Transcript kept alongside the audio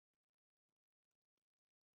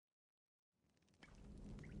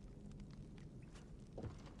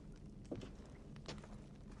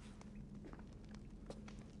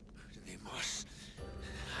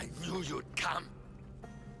come.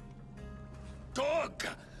 Dog!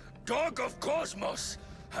 Dog of Cosmos!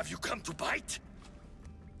 Have you come to bite?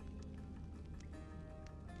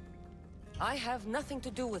 I have nothing to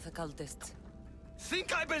do with occultists.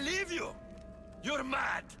 Think I believe you? You're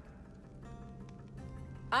mad!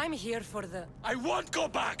 I'm here for the... I won't go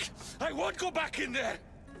back! I won't go back in there!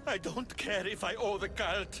 I don't care if I owe the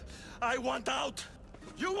cult. I want out!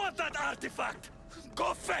 You want that artifact?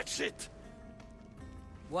 Go fetch it!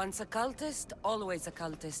 Once a cultist, always a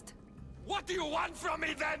cultist. What do you want from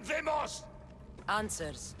me then, Demos?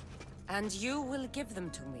 Answers. And you will give them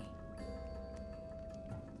to me.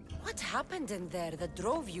 What happened in there that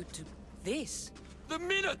drove you to this? The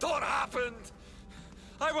Minotaur happened!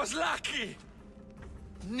 I was lucky!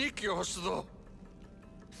 Nikios, though.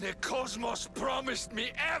 The Cosmos promised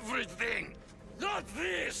me everything! Not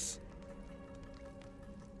this!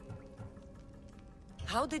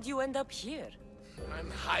 How did you end up here?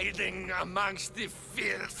 I'm hiding amongst the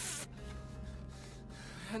filth.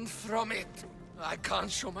 And from it, I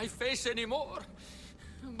can't show my face anymore.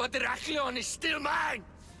 But Heraklion is still mine!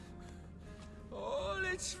 All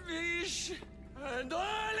its fish, and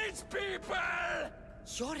all its people!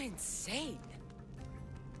 You're insane.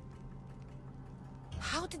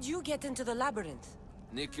 How did you get into the labyrinth?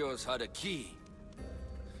 Nikios had a key.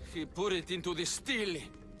 He put it into the stele.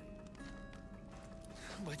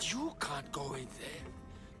 But you can't go in there.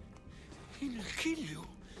 He'll kill you.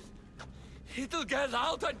 It'll get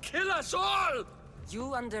out and kill us all!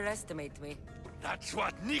 You underestimate me. That's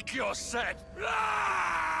what Nikios said!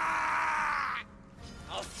 Ah!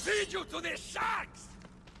 I'll feed you to the sharks!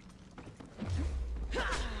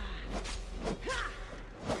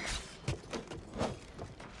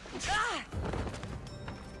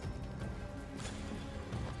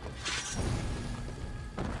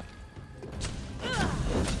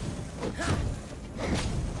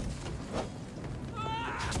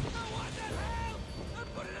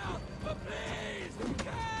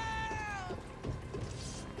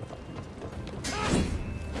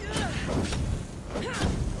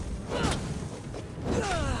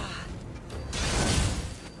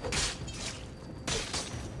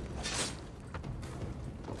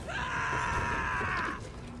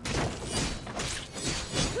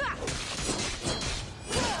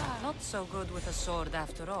 So good with a sword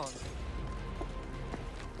after all.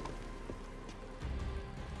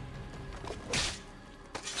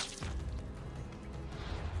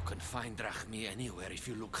 You can find Drachmi anywhere if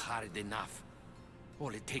you look hard enough. All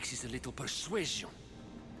it takes is a little persuasion.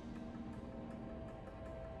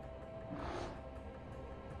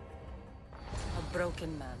 A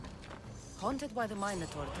broken man. Haunted by the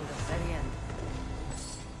Minotaur to the very end.